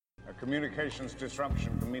Communications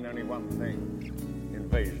disruption can mean only one thing: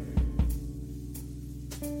 invasion.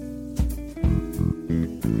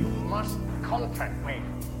 You must contact me.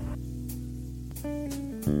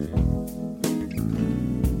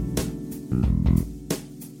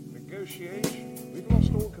 Negotiation? We've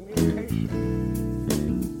lost all communication.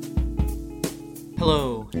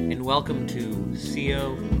 Hello, and welcome to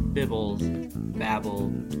C.O. Bibble's Babble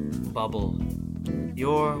Bubble,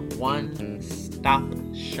 your one-stop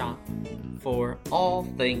shop for all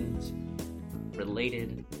things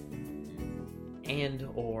related and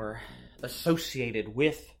or associated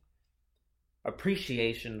with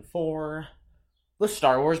appreciation for the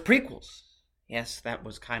Star Wars prequels. Yes, that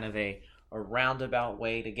was kind of a roundabout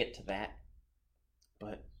way to get to that,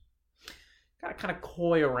 but gotta kind of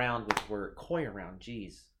coy around,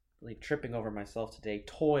 geez. Really tripping over myself today.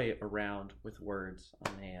 Toy around with words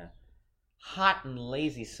on a hot and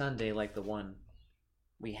lazy Sunday like the one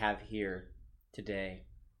we have here today.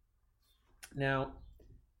 Now,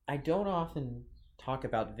 I don't often talk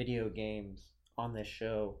about video games on this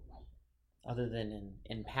show other than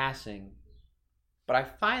in passing, but I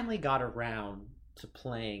finally got around to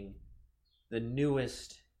playing the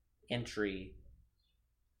newest entry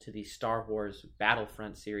to the Star Wars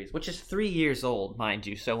Battlefront series, which is 3 years old, mind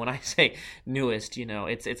you. So when I say newest,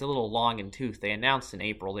 it's a little long in tooth. They announced in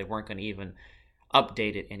April they weren't going to even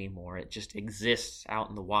update it anymore. It just exists out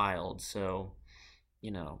in the wild. So,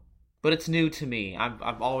 but it's new to me.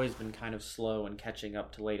 I've always been kind of slow in catching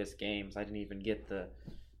up to latest games. I didn't even get the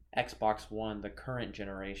Xbox One, the current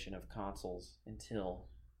generation of consoles, until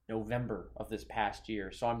November of this past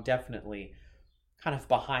year. So I'm definitely kind of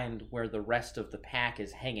behind where the rest of the pack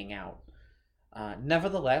is hanging out.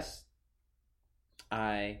 Nevertheless,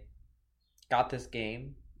 I got this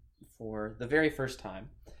game for the very first time,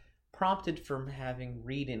 prompted from having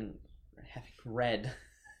read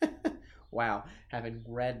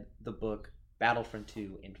the book Battlefront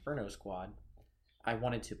 2 Inferno Squad. I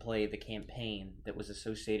wanted to play the campaign that was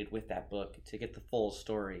associated with that book to get the full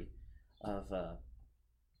story of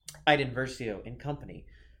Iden Versio and company.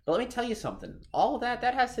 But let me tell you something. All of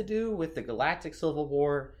that has to do with the Galactic Civil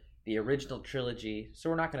War, the original trilogy, so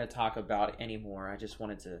we're not going to talk about it anymore. I just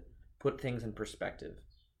wanted to put things in perspective.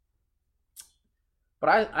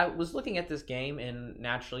 But I was looking at this game, and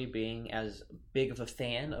naturally being as big of a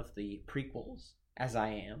fan of the prequels as I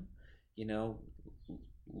am,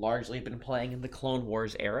 largely been playing in the Clone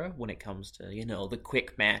Wars era when it comes to, the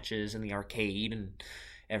quick matches and the arcade and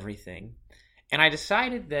everything. And I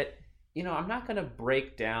decided that, I'm not going to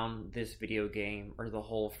break down this video game or the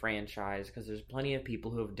whole franchise, because there's plenty of people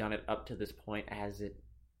who have done it up to this point as it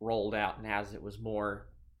rolled out and as it was more,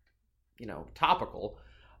 topical.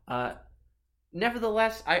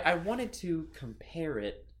 Nevertheless, I wanted to compare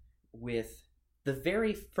it with the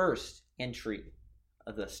very first entry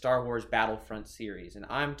of the Star Wars Battlefront series. And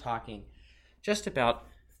I'm talking just about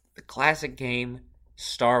the classic game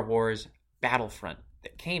Star Wars Battlefront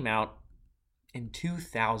that came out in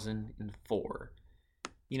 2004.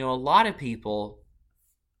 A lot of people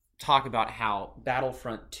talk about how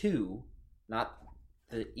Battlefront 2, not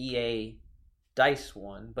the EA DICE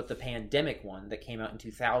one, but the pandemic one that came out in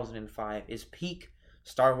 2005, is peak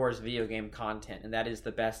Star Wars video game content, and that is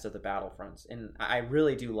the best of the Battlefronts. And I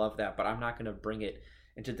really do love that, but I'm not going to bring it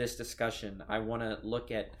into this discussion. I want to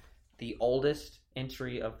look at the oldest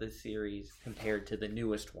entry of the series compared to the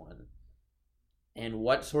newest one, and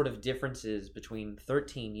what sort of differences between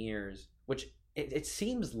 13 years, which it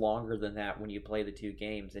seems longer than that when you play the two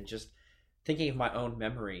games. And just thinking of my own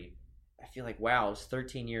memory, I feel like, wow, it's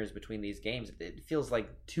 13 years between these games. It feels like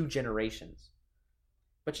 2 generations.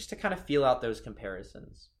 But just to kind of feel out those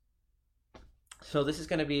comparisons. So this is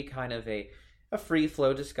going to be kind of a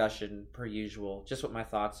free-flow discussion, per usual, just what my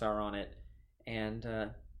thoughts are on it,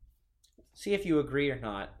 and see if you agree or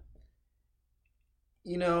not.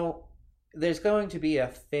 There's going to be a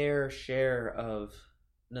fair share of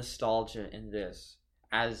nostalgia in this,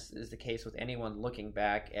 as is the case with anyone looking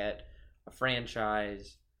back at a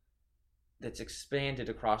franchise that's expanded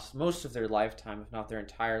across most of their lifetime, if not their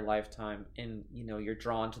entire lifetime. And, you're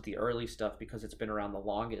drawn to the early stuff because it's been around the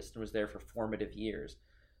longest and was there for formative years.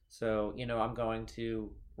 So, I'm going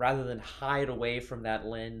to, rather than hide away from that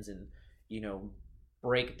lens and,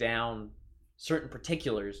 break down certain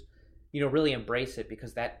particulars, really embrace it,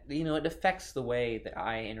 because that, it affects the way that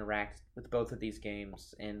I interact with both of these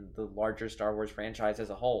games and the larger Star Wars franchise as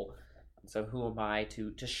a whole. And so who am I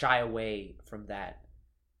to shy away from that?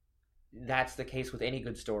 That's the case with any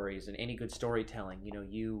good stories and any good storytelling.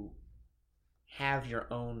 You have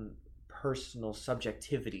your own personal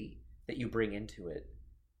subjectivity that you bring into it.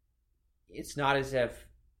 It's not as if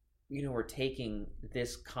we're taking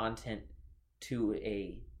this content to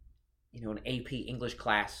an AP English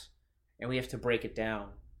class and we have to break it down,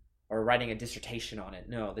 or writing a dissertation on it.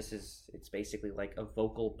 No, it's basically like a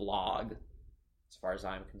vocal blog as far as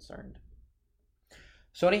I'm concerned.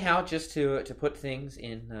 So anyhow, just to put things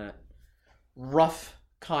in rough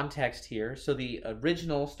context here. So the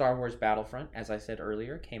original Star Wars Battlefront, as I said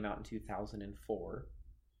earlier, came out in 2004.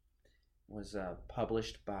 Was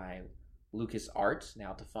published by LucasArts,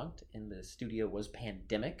 now defunct, and the studio was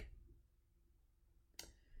Pandemic.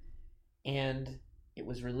 And it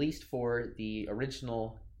was released for the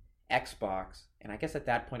original Xbox, and I guess at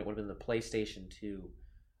that point it would have been the PlayStation 2,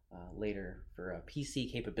 later for PC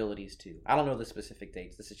capabilities too. I don't know the specific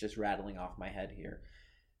dates. This is just rattling off my head here.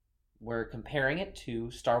 We're comparing it to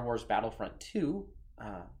Star Wars Battlefront 2,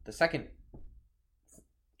 the second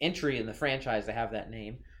entry in the franchise to have that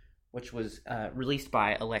name, which was released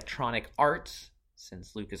by Electronic Arts,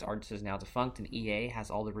 since LucasArts is now defunct and EA has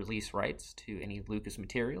all the release rights to any Lucas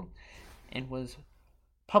material, and was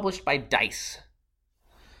published by DICE.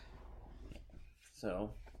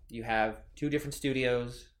 So you have two different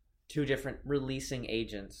studios, two different releasing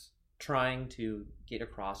agents trying to get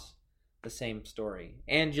across the same story.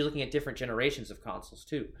 And you're looking at different generations of consoles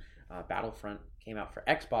too. Battlefront came out for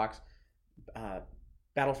Xbox.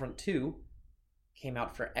 Battlefront 2 came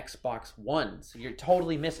out for Xbox One. So you're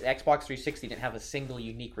totally missing. Xbox 360 didn't have a single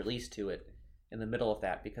unique release to it in the middle of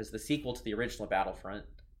that, because the sequel to the original Battlefront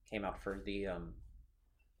came out for the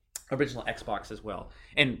original Xbox as well.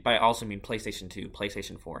 And by also mean PlayStation 2,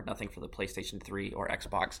 PlayStation 4, nothing for the PlayStation 3 or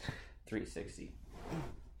Xbox 360.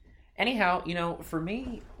 Anyhow, for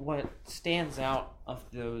me, what stands out of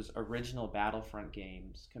those original Battlefront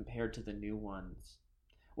games compared to the new ones,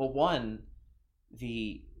 well, one,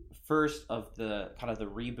 the first of the kind of the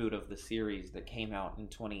reboot of the series that came out in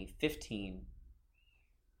 2015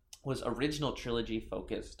 was original trilogy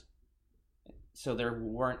focused. So there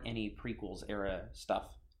weren't any prequels era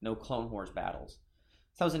stuff, no Clone Wars battles.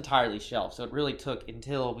 So that was entirely shelved. So it really took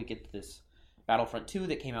until we get to this Battlefront 2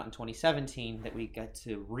 that came out in 2017 that we got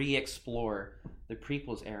to re-explore the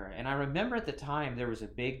prequels era. And I remember at the time there was a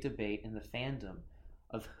big debate in the fandom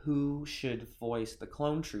of who should voice the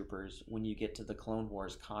clone troopers when you get to the Clone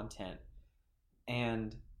Wars content.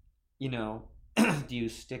 And, do you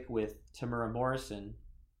stick with Tamura Morrison,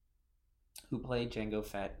 who played Jango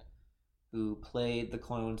Fett, who played the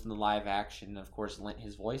clones in the live action and of course lent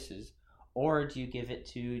his voices, or do you give it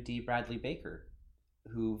to D. Bradley Baker,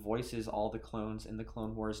 who voices all the clones in the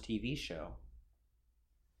Clone Wars TV show?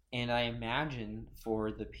 And I imagine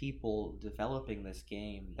for the people developing this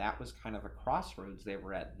game, that was kind of a crossroads they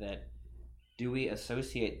were at, that do we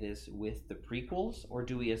associate this with the prequels, or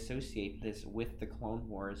do we associate this with the Clone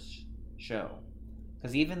Wars show?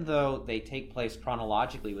 Because even though they take place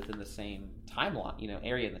chronologically within the same timeline,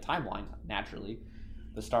 area in the timeline, naturally,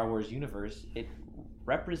 the Star Wars universe, it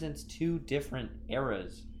represents two different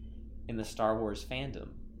eras in the Star Wars fandom.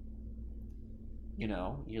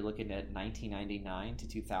 You're looking at 1999 to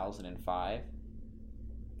 2005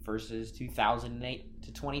 versus 2008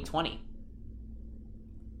 to 2020.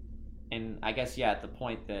 And I guess, at the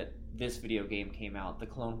point that this video game came out, the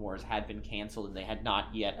Clone Wars had been canceled and they had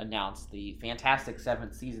not yet announced the fantastic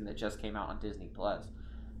 7th season that just came out on Disney+.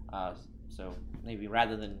 So maybe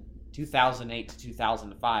rather than 2008 to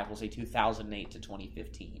 2005, we'll say 2008 to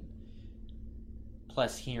 2015.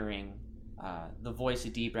 Plus hearing the voice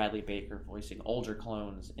of D. Bradley Baker voicing older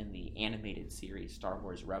clones in the animated series Star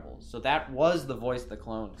Wars Rebels. So that was the voice of the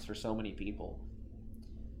clones for so many people.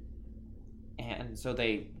 And so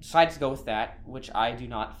they decided to go with that, which I do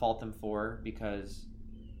not fault them for, because,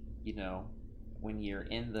 when you're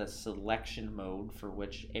in the selection mode for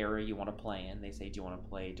which era you want to play in, they say, do you want to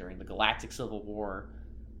play during the Galactic Civil War,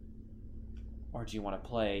 or do you want to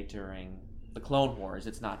play during the Clone Wars?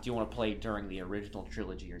 It's not, do you want to play during the original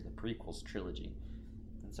trilogy or the prequels trilogy?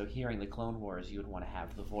 And so hearing the Clone Wars, you would want to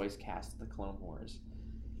have the voice cast of the Clone Wars,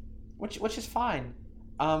 which is fine.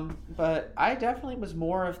 But I definitely was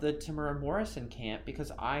more of the Tamura Morrison camp,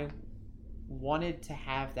 because I wanted to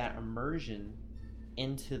have that immersion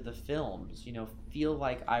into the films, feel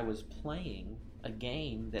like I was playing a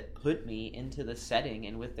game that put me into the setting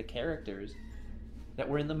and with the characters that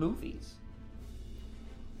were in the movies.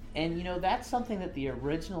 And, that's something that the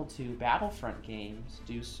original two Battlefront games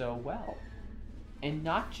do so well. And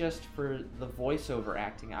not just for the voiceover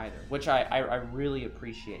acting either, which I really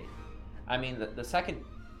appreciate. I mean, the second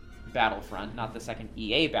Battlefront, not the second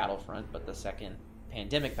EA Battlefront, but the second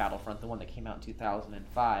Pandemic Battlefront, the one that came out in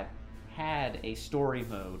 2005, had a story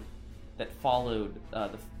mode that followed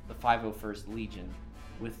the 501st Legion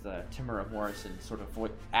with Tamura Morrison sort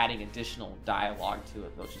of adding additional dialogue to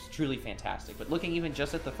it, which is truly fantastic. But looking even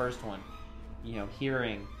just at the first one,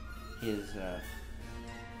 hearing his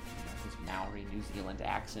Maori New Zealand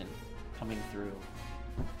accent coming through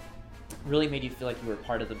really made you feel like you were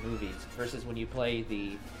part of the movies, versus when you play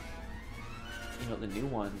the new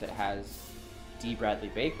one that has D. Bradley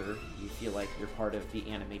Baker, you feel like you're part of the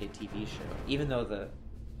animated TV show, even though the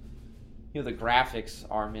graphics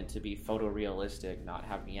are meant to be photorealistic, not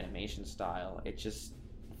have the animation style. It just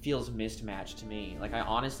feels mismatched to me. Like, I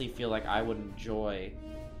honestly feel like I would enjoy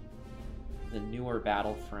the newer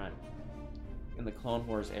Battlefront in the Clone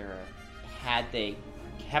Wars era had they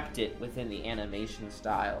kept it within the animation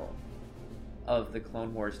style of the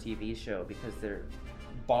Clone Wars TV show, because they're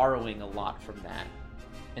borrowing a lot from that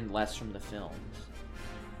and less from the films.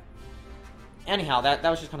 Anyhow, that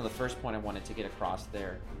was just kind of the first point I wanted to get across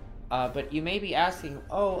there. But you may be asking,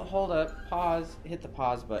 oh, hold up, pause, hit the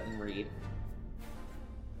pause button, Reed.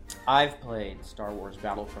 I've played Star Wars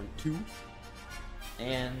Battlefront 2,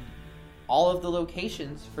 and all of the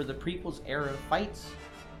locations for the prequels era fights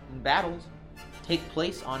and battles take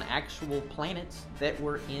place on actual planets that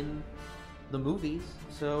were in the movies.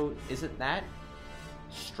 So isn't that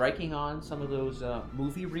striking on some of those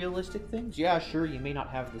movie realistic things? Yeah, sure, you may not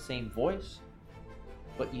have the same voice,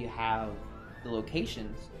 but you have the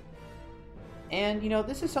locations. And,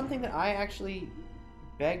 this is something that I actually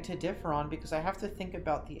beg to differ on, because I have to think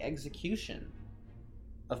about the execution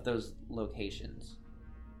of those locations,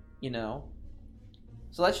 So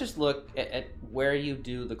let's just look at where you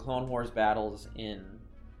do the Clone Wars battles in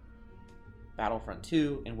Battlefront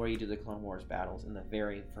 2 and where you do the Clone Wars battles in the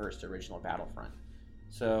very first original Battlefront.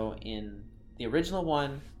 So in the original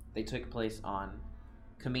one, they took place on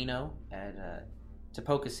Kamino at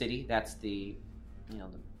Tapoka City. That's the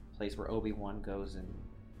place where Obi-Wan goes and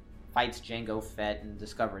fights Jango Fett and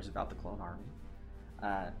discovers about the Clone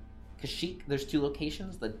Army. Kashyyyk, there's 2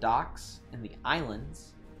 locations, the docks and the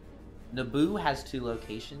islands. Naboo has 2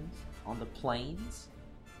 locations, on the plains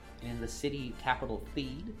and in the city capital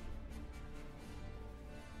Theed.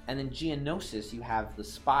 And then Geonosis, you have the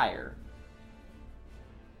Spire.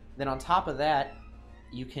 Then on top of that,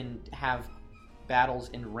 you can have battles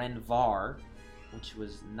in Renvar, which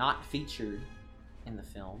was not featured in the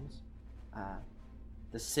films.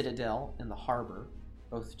 The Citadel and the Harbor,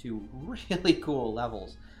 both 2 really cool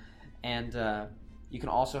levels. And you can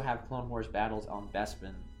also have Clone Wars battles on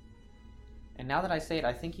Bespin. And now that I say it,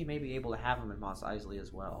 I think you may be able to have them in Mos Eisley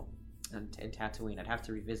as well, and Tatooine. I'd have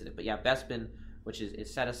to revisit it. But yeah, Bespin, which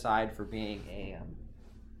is set aside for being a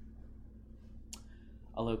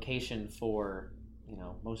location for,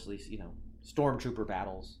 mostly, stormtrooper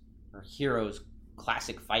battles, or heroes,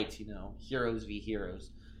 classic fights, heroes v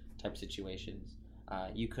heroes type situations.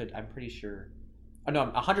 You could, I'm pretty sure, I'm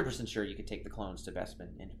 100% sure you could take the clones to Bespin,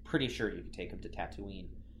 and pretty sure you could take them to Tatooine.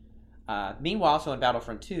 Meanwhile, so in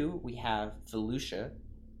Battlefront 2, we have Felucia,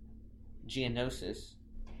 Geonosis,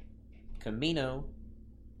 Kamino,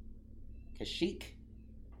 Kashyyyk,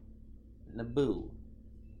 Naboo.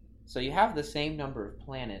 So you have the same number of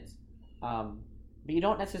planets, but you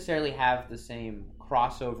don't necessarily have the same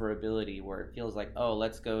crossover ability where it feels like, oh,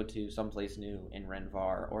 let's go to someplace new in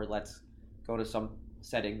Renvar, or let's go to some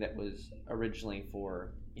setting that was originally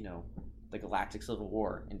for, the Galactic Civil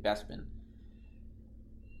War in Bespin.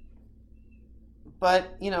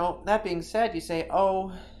 But, that being said, you say,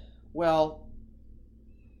 oh, well,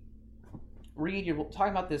 Reed, you're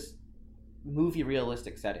talking about this movie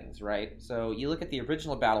realistic settings, right? So you look at the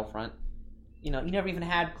original Battlefront, you never even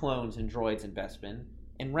had clones and droids in Bespin.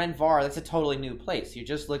 In Renvar, that's a totally new place. You're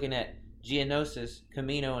just looking at Geonosis,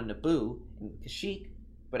 Kamino, and Naboo, and Kashyyyk.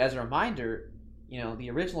 But as a reminder, the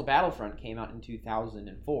original Battlefront came out in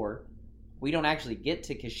 2004. We don't actually get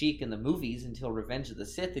to Kashyyyk in the movies until Revenge of the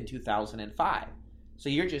Sith in 2005. So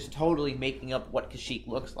you're just totally making up what Kashyyyk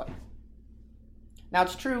looks like. Now,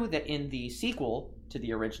 it's true that in the sequel to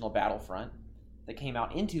the original Battlefront that came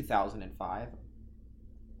out in 2005,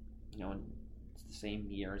 it's the same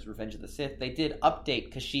year as Revenge of the Sith, they did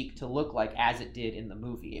update Kashyyyk to look like as it did in the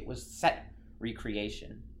movie. It was set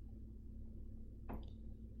recreation.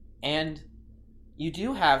 And you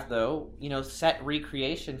do have, though, set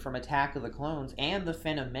recreation from Attack of the Clones and the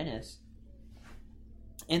Phantom Menace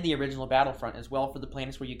in the original Battlefront as well for the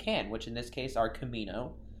planets where you can, which in this case are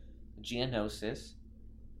Kamino, Geonosis,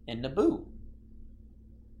 and Naboo.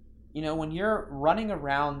 When you're running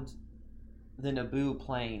around the Naboo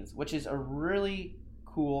plains, which is a really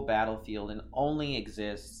cool battlefield and only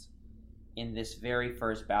exists in this very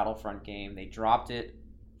first Battlefront game. They dropped it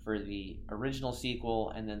for the original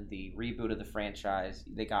sequel and then the reboot of the franchise.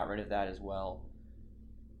 They got rid of that as well.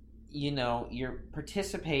 you're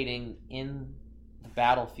participating in the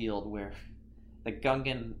battlefield where the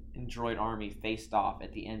Gungan and droid army faced off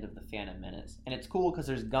at the end of the Phantom Menace. And it's cool because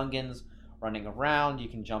there's Gungans running around, you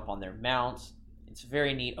can jump on their mounts. It's a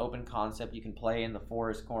very neat open concept. You can play in the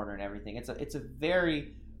forest corner and everything. It's a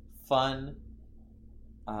very fun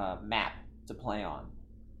map to play on.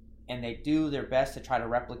 And they do their best to try to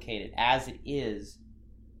replicate it as it is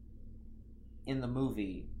in the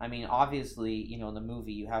movie. I mean, obviously, in the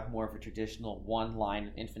movie you have more of a traditional one line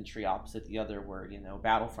of infantry opposite the other, where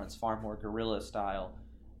Battlefront's far more guerrilla style,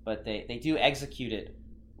 but they do execute it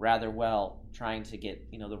rather well, trying to get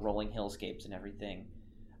the rolling hillscapes and everything.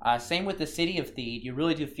 Same with the city of Theed. You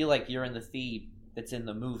really do feel like you're in the Theed that's in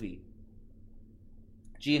the movie.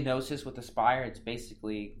 Geonosis with the Spire, it's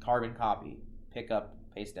basically carbon copy, pick up,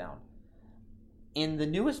 paste down. In the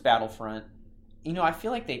newest Battlefront, I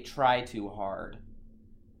feel like they try too hard,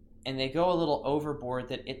 and they go a little overboard.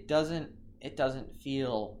 That it doesn't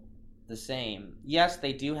feel the same. Yes,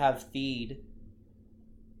 they do have Theed,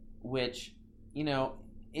 which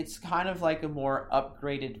it's kind of like a more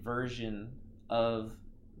upgraded version of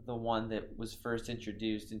the one that was first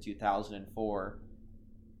introduced in 2004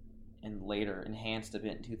 and later enhanced a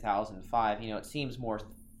bit in 2005. It seems more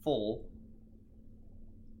full,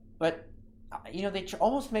 but they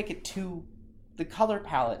almost make it too. The color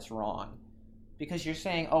palette's wrong, because you're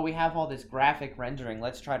saying, oh, we have all this graphic rendering,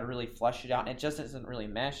 let's try to really flush it out, and it just doesn't really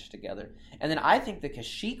mesh together. And then I think the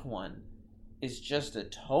Kashyyyk one is just a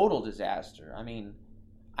total disaster. I mean,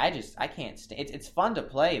 I can't stand it. It's fun to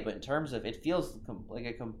play, but in terms of, it feels like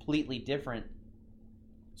a completely different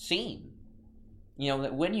scene.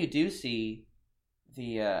 When you do see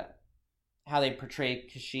the how they portray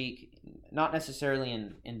Kashyyyk, not necessarily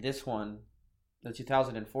in this one, the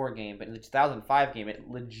 2004 game, but in the 2005 game, it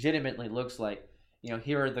legitimately looks like,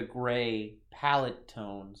 here are the gray palette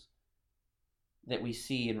tones that we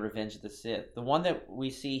see in Revenge of the Sith. The one that we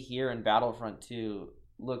see here in Battlefront 2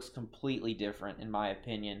 looks completely different, in my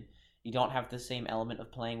opinion. You don't have the same element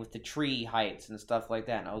of playing with the tree heights and stuff like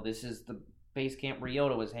that. Oh, this is the base camp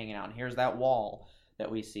Ryota was hanging out, and here's that wall that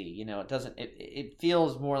we see. It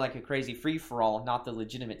feels more like a crazy free-for-all, not the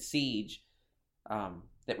legitimate siege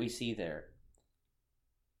that we see there.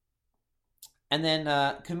 And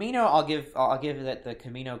then Camino, I'll give that the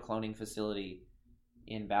Camino cloning facility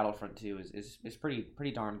in Battlefront 2 is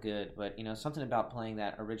pretty darn good. But something about playing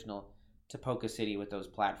that original Tapoka City with those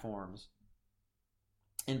platforms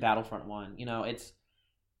in Battlefront 1. It's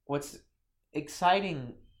what's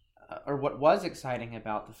exciting, or what was exciting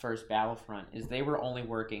about the first Battlefront, is they were only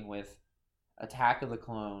working with Attack of the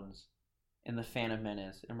Clones and the Phantom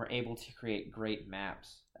Menace, and were able to create great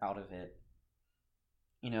maps out of it.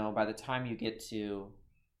 By the time you get to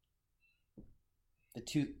the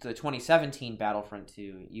 2017 Battlefront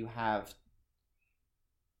 2, you have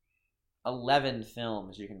 11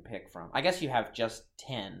 films you can pick from. I guess you have just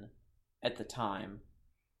 10 at the time,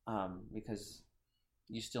 because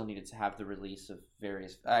you still needed to have the release of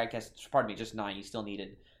various... just 9. You still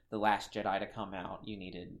needed The Last Jedi to come out. You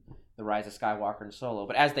needed The Rise of Skywalker and Solo.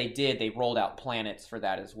 But as they did, they rolled out planets for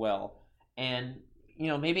that as well. And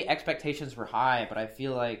maybe expectations were high, but I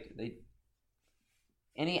feel like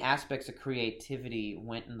any aspects of creativity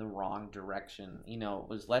went in the wrong direction. It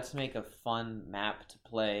was, let's make a fun map to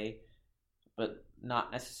play, but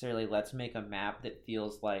not necessarily let's make a map that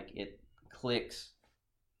feels like it clicks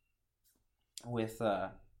with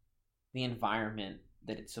the environment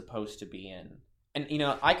that it's supposed to be in. And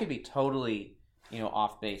I could be totally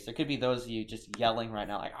off base. There could be those of you just yelling right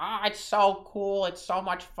now, like, it's so cool, it's so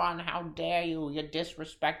much fun, how dare you're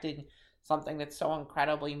disrespecting something that's so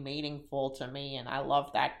incredibly meaningful to me, and I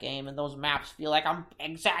love that game, and those maps feel like I'm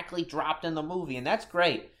exactly dropped in the movie, and that's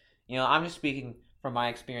great. I'm just speaking from my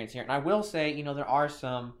experience here, and I will say, there are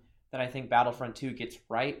some that I think Battlefront 2 gets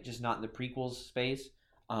right, just not in the prequels space.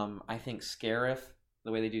 I think Scarif,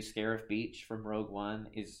 the way they do Scarif Beach from Rogue One,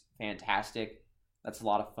 is fantastic. That's a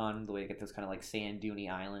lot of fun, the way they get those kind of like sand duney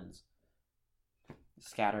islands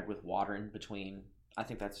scattered with water in between. I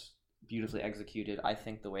think that's beautifully executed. I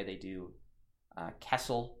think the way they do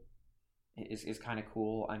Kessel is kind of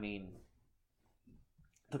cool. I mean,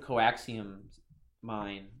 the coaxium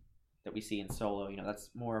mine that we see in Solo,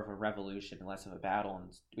 that's more of a revolution and less of a battle.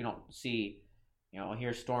 And we don't see,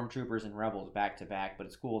 here's stormtroopers and rebels back to back, but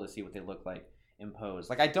it's cool to see what they look like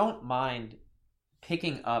imposed. Like, I don't mind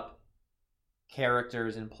picking up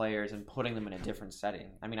characters and players and putting them in a different setting.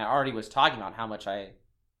 I mean, I already was talking about how much I,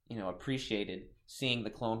 appreciated seeing the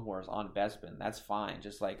Clone Wars on Bespin. That's fine.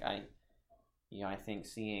 Just like I think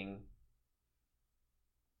seeing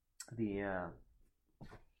the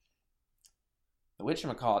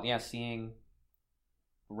whatchamacallit, yeah, seeing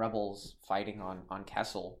rebels fighting on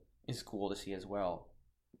Kessel is cool to see as well.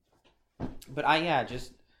 But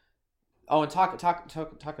just and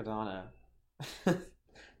Takadana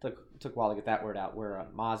took a while to get that word out. Where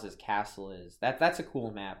Maz's castle is, that's a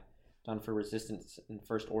cool map done for Resistance and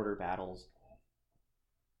First Order battles,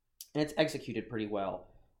 and it's executed pretty well.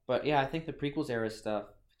 But yeah, I think the prequels era stuff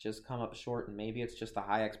just come up short, and maybe it's just the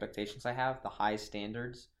high expectations I have, the high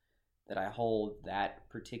standards that I hold that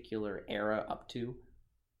particular era up to,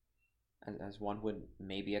 as one would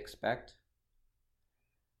maybe expect.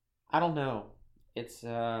 I don't know. It's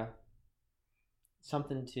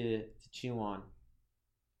something to chew on.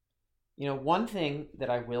 One thing that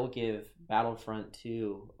I will give Battlefront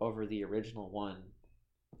 2 over the original one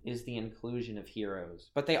is the inclusion of heroes.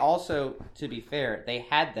 But they also, to be fair, they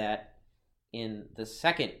had that in the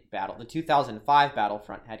second battle. The 2005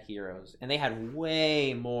 Battlefront had heroes, and they had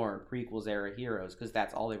way more prequels era heroes because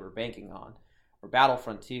that's all they were banking on. Where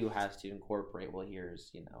Battlefront 2 has to incorporate, well,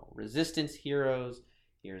 here's, Resistance heroes,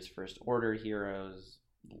 here's First Order heroes,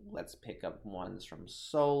 let's pick up ones from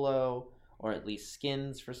Solo, or at least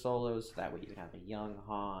skins for Solo, so that way you could have a young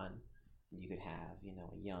Han, you could have,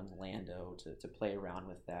 a young Lando to play around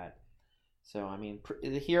with that. So, I mean,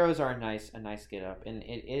 the heroes are a nice get up, and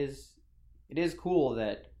it is cool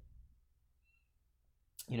that,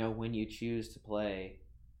 when you choose to play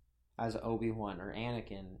as Obi-Wan or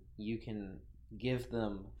Anakin, you can give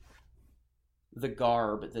them the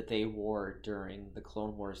garb that they wore during the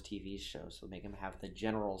Clone Wars TV show. So make them have the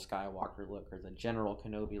General Skywalker look or the General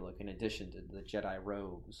Kenobi look in addition to the Jedi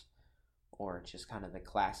robes, or just kind of the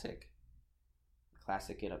classic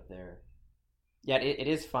get up there. Yeah, it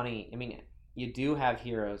is funny. I mean, you do have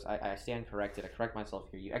heroes. I stand corrected. I correct myself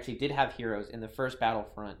here. You actually did have heroes in the first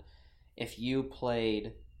Battlefront. If you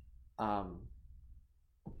played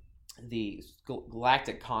the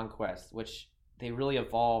Galactic Conquest, which they really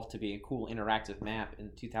evolved to be a cool interactive map in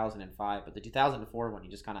 2005, but the 2004 one, you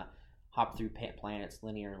just kind of hop through planets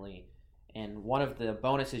linearly, and one of the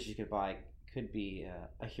bonuses you could buy could be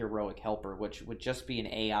a heroic helper, which would just be an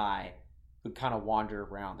AI who'd kind of wander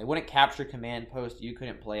around. They wouldn't capture command post, you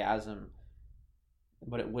couldn't play as them,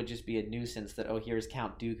 but it would just be a nuisance that, here's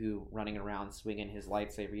Count Dooku running around swinging his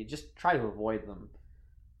lightsaber. You just try to avoid them.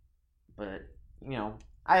 But,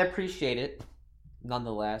 I appreciate it,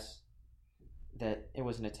 nonetheless, that it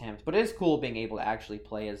was an attempt. But it is cool being able to actually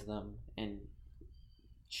play as them and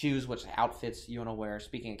choose which outfits you want to wear.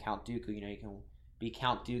 Speaking of Count Dooku, you can be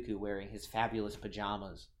Count Dooku wearing his fabulous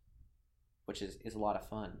pajamas, which is a lot of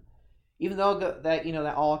fun. Even though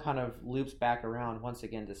that all kind of loops back around once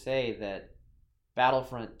again to say that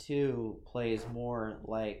Battlefront 2 plays more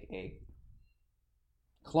like a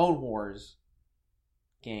Clone Wars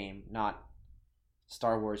game, not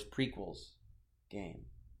Star Wars Prequels game.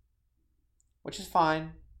 Which is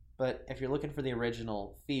fine, but if you're looking for the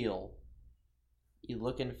original feel, you're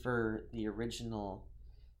looking for the original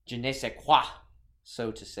je ne sais quoi,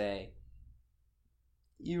 so to say,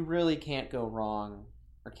 you really can't go wrong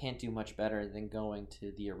or can't do much better than going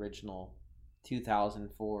to the original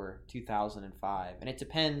 2004, 2005. And it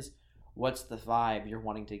depends what's the vibe you're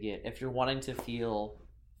wanting to get. If you're wanting to feel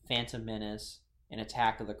Phantom Menace and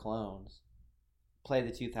Attack of the Clones, play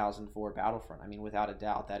the 2004 Battlefront. I mean, without a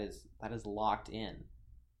doubt, that is locked in.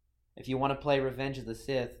 If you want to play Revenge of the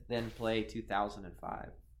Sith, then play 2005.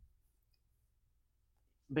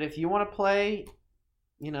 But if you want to play,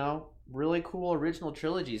 really cool original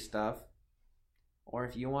trilogy stuff, or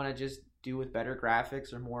if you want to just do with better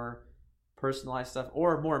graphics or more personalized stuff,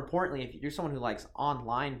 or more importantly, if you're someone who likes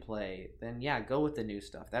online play, then yeah, go with the new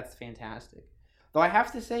stuff. That's fantastic. Though I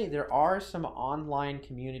have to say, there are some online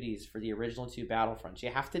communities for the original two Battlefronts.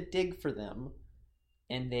 You have to dig for them,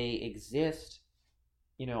 and they exist,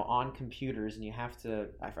 on computers, and you have to,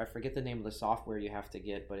 I forget the name of the software you have to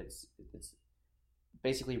get, but it's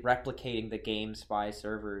basically replicating the GameSpy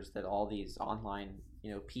servers that all these online,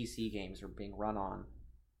 PC games are being run on,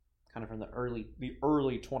 kind of from the early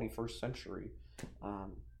 21st century.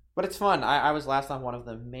 But it's fun. I was last on one of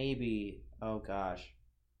them, maybe,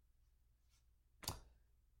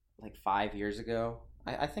 like 5 years ago.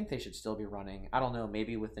 I think they should still be running. I don't know,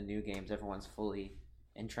 maybe with the new games everyone's fully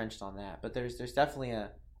entrenched on that, but there's definitely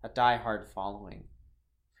a die-hard following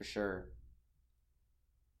for sure.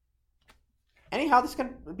 Anyhow, this is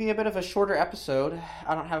going to be a bit of a shorter episode.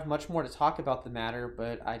 I don't have much more to talk about the matter,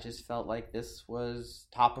 but I just felt like this was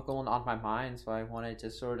topical and on my mind, so I wanted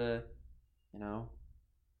to sort of,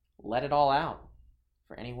 let it all out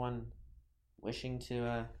for anyone wishing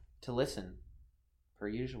to listen. Per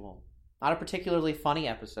usual. Not a particularly funny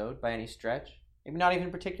episode by any stretch. Maybe not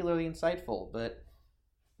even particularly insightful, but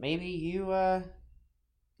maybe you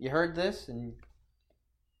heard this and you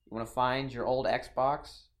want to find your old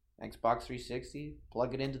Xbox 360,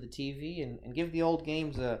 plug it into the TV, and give the old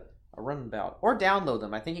games a runabout. Or download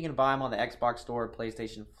them. I think you can buy them on the Xbox Store,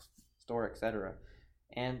 PlayStation Store, etc.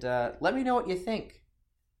 And let me know what you think.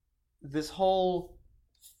 This whole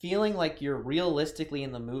feeling like you're realistically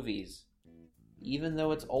in the movies, even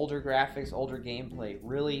though it's older graphics, older gameplay,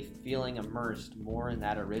 really feeling immersed more in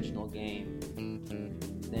that original game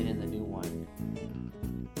than in the new one.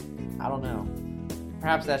 I don't know.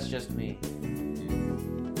 Perhaps that's just me.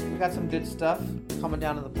 We got some good stuff coming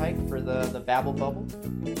down to the pike for the Babble Bubble.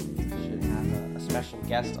 Should have a special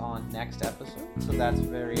guest on next episode, so that's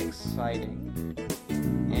very exciting.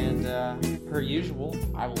 And per usual,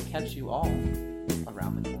 I will catch you all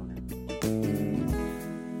around the corner.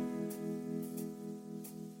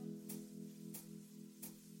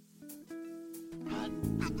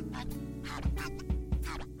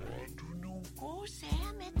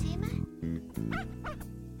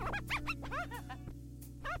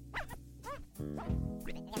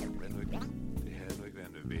 Det havde nu ikke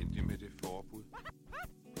været nødvendigt med det forbud.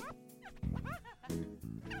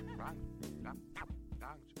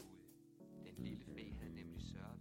 Langt ude. Den lille fe havde nemlig sørget